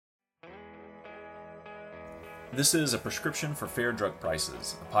This is A Prescription for Fair Drug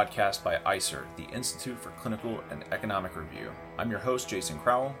Prices, a podcast by ICER, the Institute for Clinical and Economic Review. I'm your host, Jason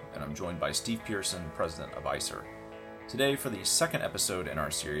Crowell, and I'm joined by Steve Pearson, president of ICER. Today, for the second episode in our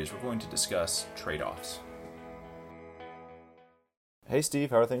series, we're going to discuss trade-offs. Hey Steve,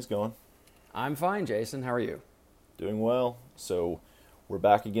 how are things going? I'm fine, Jason. How are you? Doing well. So we're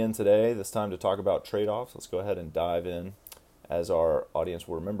back again today, this time to talk about trade-offs. Let's go ahead and dive in. As our audience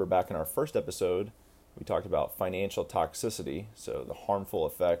will remember, back in our first episode, we talked about financial toxicity, so the harmful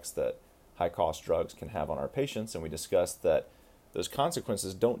effects that high-cost drugs can have on our patients, and we discussed that those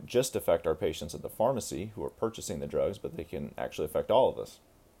consequences don't just affect our patients at the pharmacy who are purchasing the drugs, but they can actually affect all of us.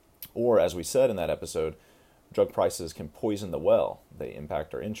 Or, as we said in that episode, drug prices can poison the well. They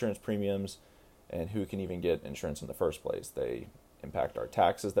impact our insurance premiums, and who can even get insurance in the first place? They impact our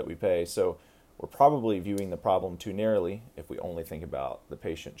taxes that we pay, so we're probably viewing the problem too narrowly if we only think about the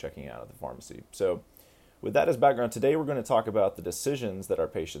patient checking out of the pharmacy. So, with that as background, today we're going to talk about the decisions that our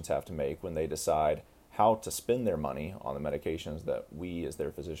patients have to make when they decide how to spend their money on the medications that we as their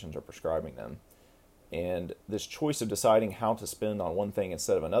physicians are prescribing them. And this choice of deciding how to spend on one thing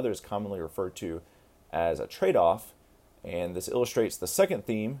instead of another is commonly referred to as a trade-off. And this illustrates the second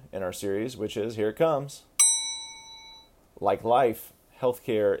theme in our series, which is, here it comes. Like life,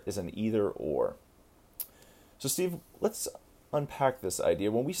 healthcare is an either-or. So Steve, let's unpack this idea.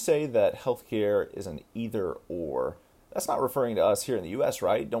 When we say that healthcare is an either-or, that's not referring to us here in the U.S.,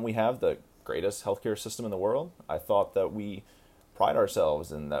 right? Don't we have the greatest healthcare system in the world? I thought that we pride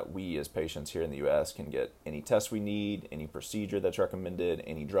ourselves in that we as patients here in the U.S. can get any test we need, any procedure that's recommended,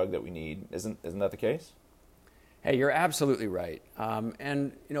 any drug that we need. Isn't that the case? Hey, you're absolutely right.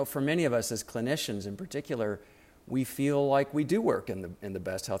 For many of us as clinicians in particular, we feel like we do work in the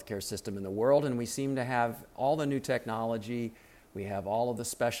best healthcare system in the world, and we seem to have all the new technology. We have all of the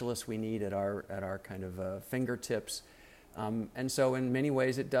specialists we need at our kind of fingertips. And so in many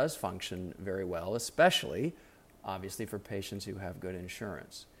ways it does function very well, especially obviously for patients who have good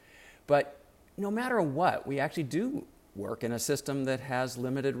insurance. But no matter what, we actually do work in a system that has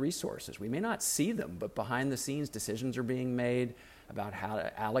limited resources. We may not see them, but behind the scenes decisions are being made about how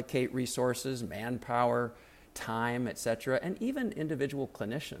to allocate resources, manpower, time, etc., and even individual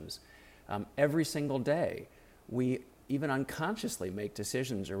clinicians. Every single day, we even unconsciously make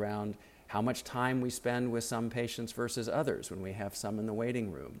decisions around how much time we spend with some patients versus others when we have some in the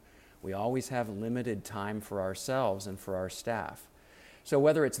waiting room. We always have limited time for ourselves and for our staff. So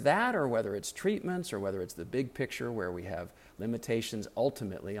whether it's that or whether it's treatments or whether it's the big picture where we have limitations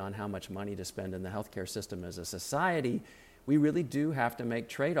ultimately on how much money to spend in the healthcare system as a society, we really do have to make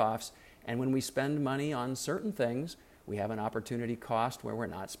trade-offs. And when we spend money on certain things, we have an opportunity cost where we're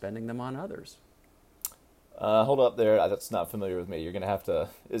not spending them on others. Hold up there. That's not familiar with me. You're going to have to...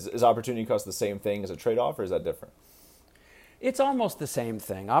 Is opportunity cost the same thing as a trade-off, or is that different? It's almost the same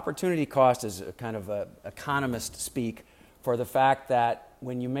thing. Opportunity cost is a kind of a economist speak for the fact that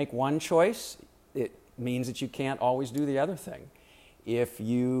when you make one choice, it means that you can't always do the other thing. If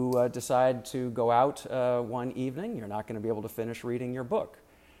you decide to go out one evening, you're not going to be able to finish reading your book.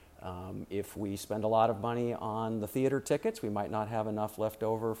 If we spend a lot of money on the theater tickets, we might not have enough left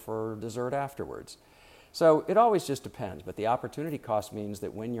over for dessert afterwards. So it always just depends, but the opportunity cost means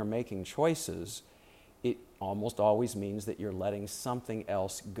that when you're making choices, it almost always means that you're letting something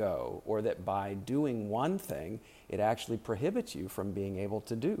else go, or that by doing one thing, it actually prohibits you from being able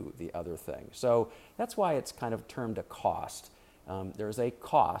to do the other thing. So that's why it's kind of termed a cost. There's a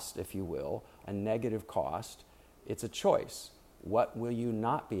cost, if you will, a negative cost. It's a choice. What will you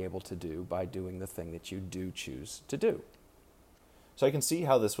not be able to do by doing the thing that you do choose to do? So I can see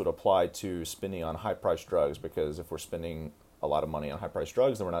how this would apply to spending on high-priced drugs, because if we're spending a lot of money on high-priced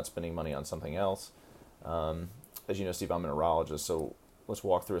drugs, then we're not spending money on something else. As you know, Steve, I'm a neurologist, so let's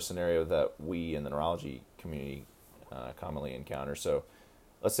walk through a scenario that we in the neurology community commonly encounter. So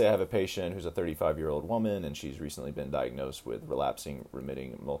let's say I have a patient who's a 35-year-old woman, and she's recently been diagnosed with relapsing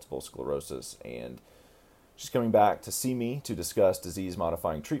remitting multiple sclerosis, and she's coming back to see me to discuss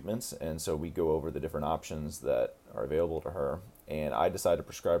disease-modifying treatments, and so we go over the different options that are available to her, and I decide to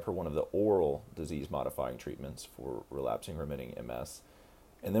prescribe her one of the oral disease-modifying treatments for relapsing remitting MS.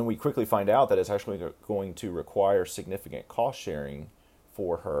 And then we quickly find out that it's actually going to require significant cost sharing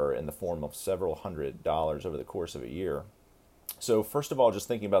for her in the form of several $100s over the course of a year. So first of all, just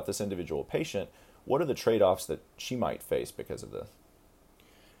thinking about this individual patient, what are the trade-offs that she might face because of this?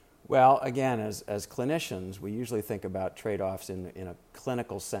 Well, again, as clinicians, we usually think about trade-offs in a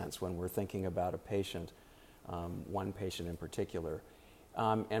clinical sense when we're thinking about a patient, one patient in particular.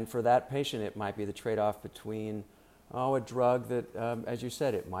 And for that patient, it might be the trade-off between Oh, a drug that, as you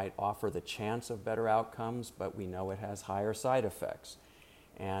said, it might offer the chance of better outcomes, but we know it has higher side effects.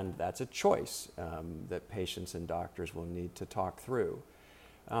 And that's a choice that patients and doctors will need to talk through.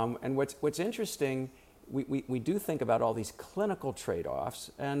 And what's interesting, we do think about all these clinical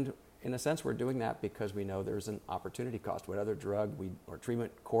trade-offs, and in a sense we're doing that because we know there's an opportunity cost. What other drug or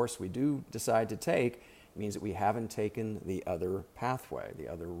treatment course we do decide to take means that we haven't taken the other pathway, the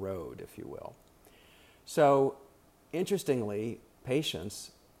other road, if you will. So, interestingly,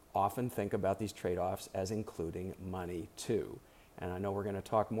 patients often think about these trade-offs as including money too. And I know we're going to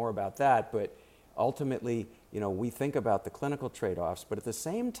talk more about that, but ultimately, we think about the clinical trade-offs, but at the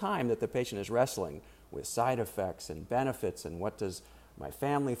same time that the patient is wrestling with side effects and benefits and what does my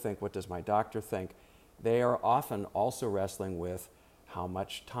family think, what does my doctor think, they are often also wrestling with how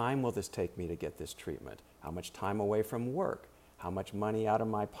much time will this take me to get this treatment, how much time away from work, how much money out of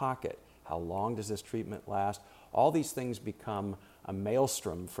my pocket, how long does this treatment last. All these things become a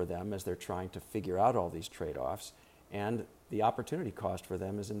maelstrom for them as they're trying to figure out all these trade-offs and the opportunity cost for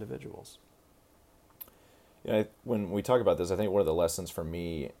them as individuals. When we talk about this, I think one of the lessons for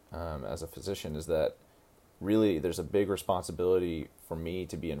me as a physician is that really there's a big responsibility for me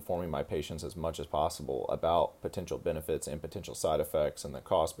to be informing my patients as much as possible about potential benefits and potential side effects and the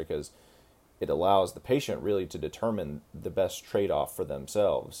cost, because it allows the patient really to determine the best trade-off for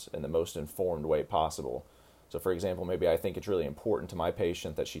themselves in the most informed way possible. So for example, maybe I think it's really important to my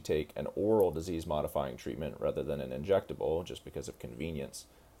patient that she take an oral disease-modifying treatment rather than an injectable, just because of convenience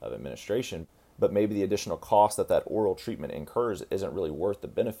of administration. But maybe the additional cost that oral treatment incurs isn't really worth the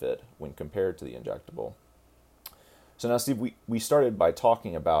benefit when compared to the injectable. So now, Steve, we started by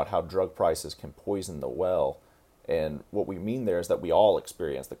talking about how drug prices can poison the well. And what we mean there is that we all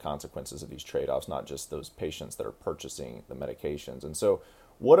experience the consequences of these trade-offs, not just those patients that are purchasing the medications. And so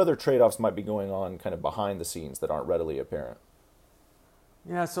what other trade-offs might be going on kind of behind the scenes that aren't readily apparent?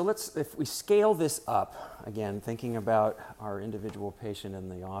 Yeah, so if we scale this up, again, thinking about our individual patient in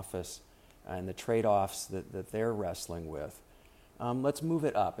the office and the trade-offs that they're wrestling with, let's move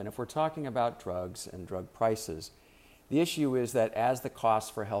it up. And if we're talking about drugs and drug prices, the issue is that as the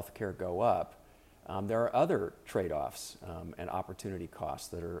costs for healthcare go up, there are other trade-offs and opportunity costs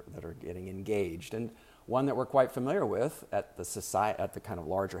that are getting engaged. And one that we're quite familiar with at the kind of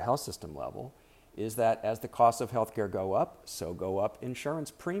larger health system level is that as the costs of healthcare go up, so go up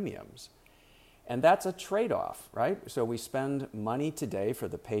insurance premiums. And that's a trade-off, right? So we spend money today for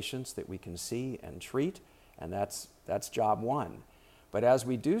the patients that we can see and treat, and that's job one. But as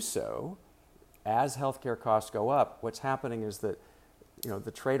we do so, as healthcare costs go up, what's happening is that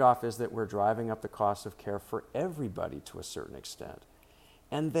the trade-off is that we're driving up the cost of care for everybody to a certain extent.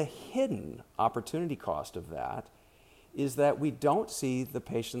 And the hidden opportunity cost of that is that we don't see the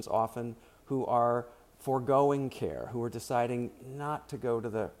patients often who are foregoing care, who are deciding not to go to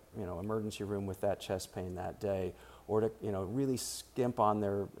the emergency room with that chest pain that day, or to really skimp on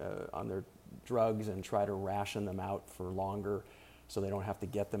their drugs and try to ration them out for longer so they don't have to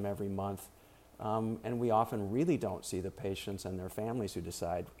get them every month. And we often really don't see the patients and their families who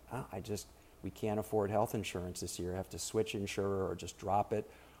decide, we can't afford health insurance this year, I have to switch insurer or just drop it,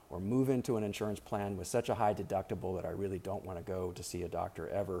 or move into an insurance plan with such a high deductible that I really don't want to go to see a doctor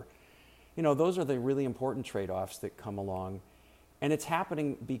ever. Those are the really important trade-offs that come along. And it's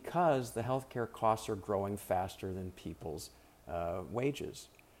happening because the healthcare costs are growing faster than people's wages.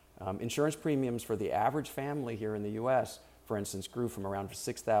 Insurance premiums for the average family here in the U.S., for instance, grew from around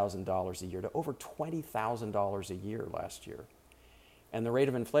 $6,000 a year to over $20,000 a year last year. And the rate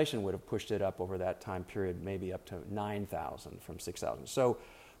of inflation would have pushed it up over that time period, maybe up to $9,000 from $6,000. So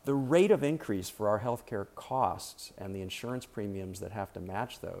the rate of increase for our healthcare costs and the insurance premiums that have to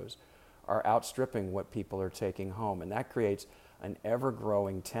match those are outstripping what people are taking home. And that creates an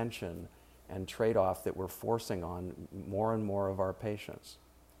ever-growing tension and trade-off that we're forcing on more and more of our patients.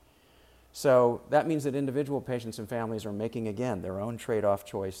 So that means that individual patients and families are making, again, their own trade-off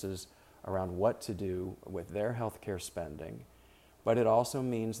choices around what to do with their healthcare spending. But it also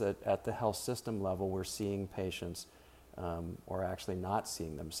means that at the health system level, we're seeing patients, or actually not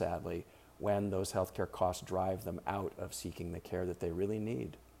seeing them, sadly, when those healthcare costs drive them out of seeking the care that they really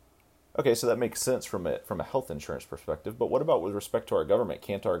need. Okay, so that makes sense from a health insurance perspective, but what about with respect to our government?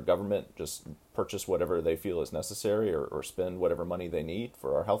 Can't our government just purchase whatever they feel is necessary or spend whatever money they need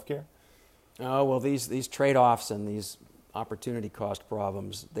for our healthcare? Oh, well, these trade-offs and these opportunity cost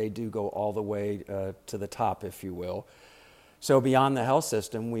problems, they do go all the way to the top, if you will. So beyond the health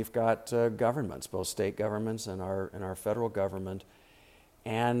system, we've got governments, both state governments and our federal government.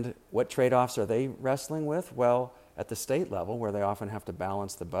 And what trade-offs are they wrestling with? Well, at the state level, where they often have to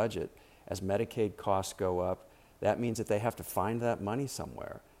balance the budget, as Medicaid costs go up, that means that they have to find that money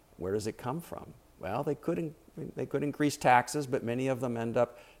somewhere. Where does it come from? Well, they could increase taxes, but many of them end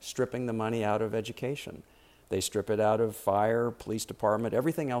up stripping the money out of education. They strip it out of fire, police department,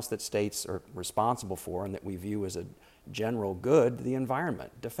 everything else that states are responsible for and that we view as a general good, the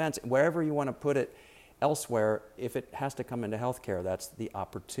environment, defense, wherever you want to put it elsewhere. If it has to come into healthcare, that's the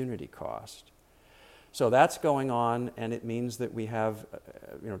opportunity cost. So that's going on, and it means that we have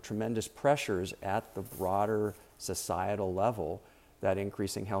tremendous pressures at the broader societal level that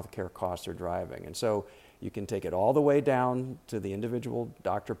increasing healthcare costs are driving. And so you can take it all the way down to the individual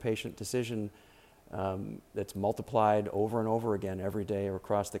doctor-patient decision that's multiplied over and over again every day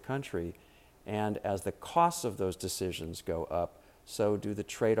across the country. And as the costs of those decisions go up, so do the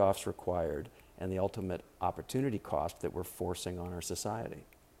trade-offs required and the ultimate opportunity cost that we're forcing on our society.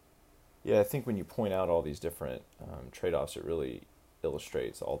 Yeah, I think when you point out all these different trade-offs, it really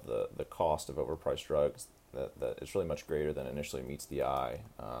illustrates all the cost of overpriced drugs that is really much greater than initially meets the eye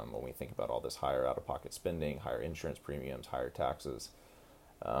when we think about all this higher out-of-pocket spending, higher insurance premiums, higher taxes.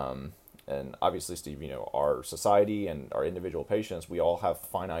 And obviously, Steve, our society and our individual patients, we all have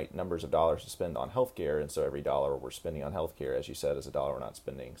finite numbers of dollars to spend on healthcare, and so every dollar we're spending on healthcare, as you said, is a dollar we're not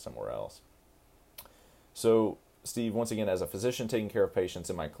spending somewhere else. So, Steve, once again, as a physician taking care of patients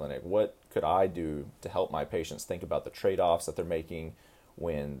in my clinic, what could I do to help my patients think about the trade-offs that they're making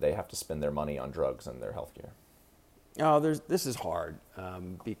when they have to spend their money on drugs and their healthcare? Oh, this is hard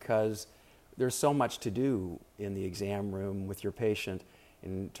because there's so much to do in the exam room with your patient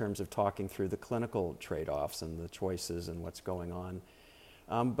in terms of talking through the clinical trade-offs and the choices and what's going on.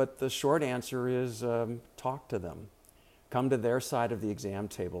 But the short answer is talk to them. Come to their side of the exam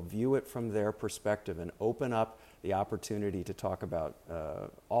table, view it from their perspective, and open up the opportunity to talk about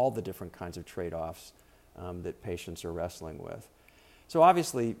all the different kinds of trade-offs that patients are wrestling with. So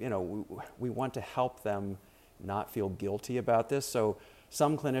obviously, we want to help them not feel guilty about this. So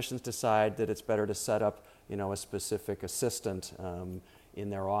some clinicians decide that it's better to set up, a specific assistant in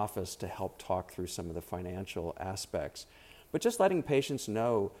their office to help talk through some of the financial aspects. But just letting patients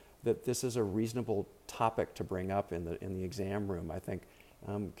know that this is a reasonable topic to bring up in the exam room, I think,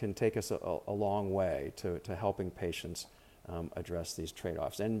 can take us a long way to helping patients address these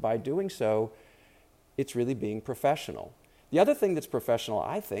trade-offs. And by doing so, it's really being professional. The other thing that's professional,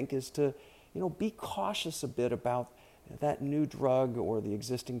 I think, is to be cautious a bit about that new drug or the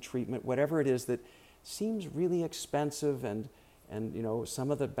existing treatment, whatever it is that seems really expensive and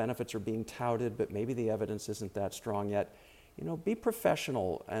some of the benefits are being touted, but maybe the evidence isn't that strong yet. Be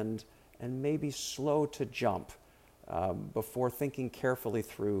professional and maybe slow to jump before thinking carefully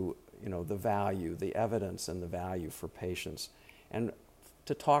through, the value, the evidence and the value for patients, and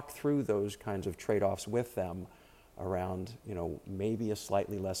to talk through those kinds of trade-offs with them around, maybe a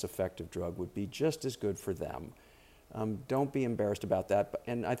slightly less effective drug would be just as good for them. Don't be embarrassed about that.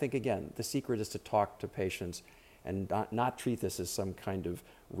 And I think, again, the secret is to talk to patients and not treat this as some kind of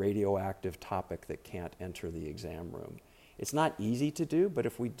radioactive topic that can't enter the exam room. It's not easy to do, but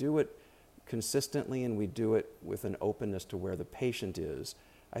if we do it consistently and we do it with an openness to where the patient is,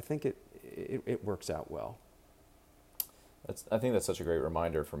 I think it works out well. I think that's such a great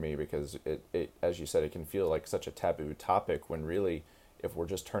reminder for me because it, as you said, it can feel like such a taboo topic when really, if we're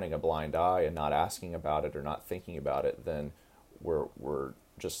just turning a blind eye and not asking about it or not thinking about it, then we're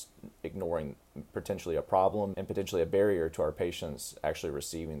just ignoring potentially a problem and potentially a barrier to our patients actually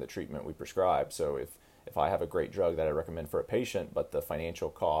receiving the treatment we prescribe. So if I have a great drug that I recommend for a patient, but the financial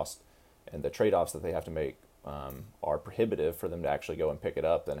cost and the trade-offs that they have to make are prohibitive for them to actually go and pick it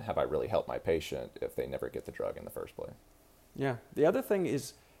up, then have I really helped my patient if they never get the drug in the first place? Yeah. The other thing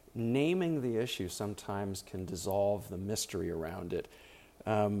is naming the issue sometimes can dissolve the mystery around it.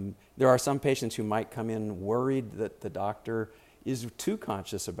 There are some patients who might come in worried that the doctor is too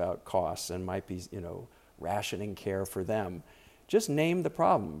conscious about costs and might be, rationing care for them. Just name the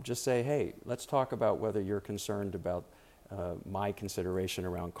problem. Just say, hey, let's talk about whether you're concerned about my consideration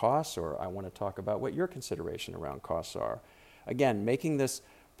around costs, or I want to talk about what your consideration around costs are. Again, making this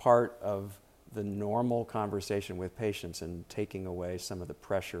part of the normal conversation with patients and taking away some of the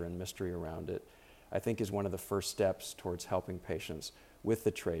pressure and mystery around it, I think is one of the first steps towards helping patients with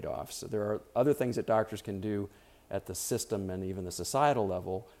the trade-offs. There are other things that doctors can do at the system and even the societal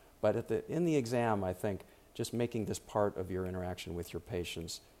level, but in the exam, I think just making this part of your interaction with your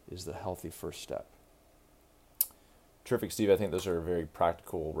patients is the healthy first step. Terrific, Steve. I think those are very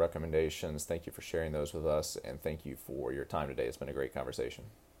practical recommendations. Thank you for sharing those with us, and thank you for your time today. It's been a great conversation.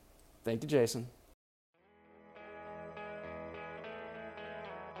 Thank you, Jason.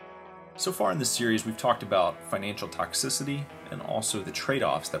 So far in this series, we've talked about financial toxicity and also the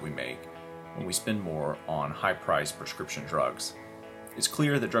trade-offs that we make when we spend more on high-priced prescription drugs. It's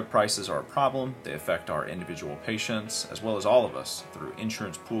clear that drug prices are a problem. They affect our individual patients, as well as all of us, through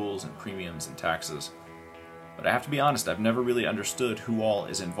insurance pools and premiums and taxes. But I have to be honest, I've never really understood who all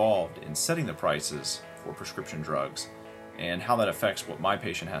is involved in setting the prices for prescription drugs and how that affects what my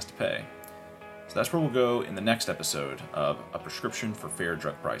patient has to pay. So that's where we'll go in the next episode of A Prescription for Fair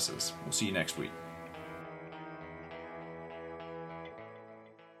Drug Prices. We'll see you next week.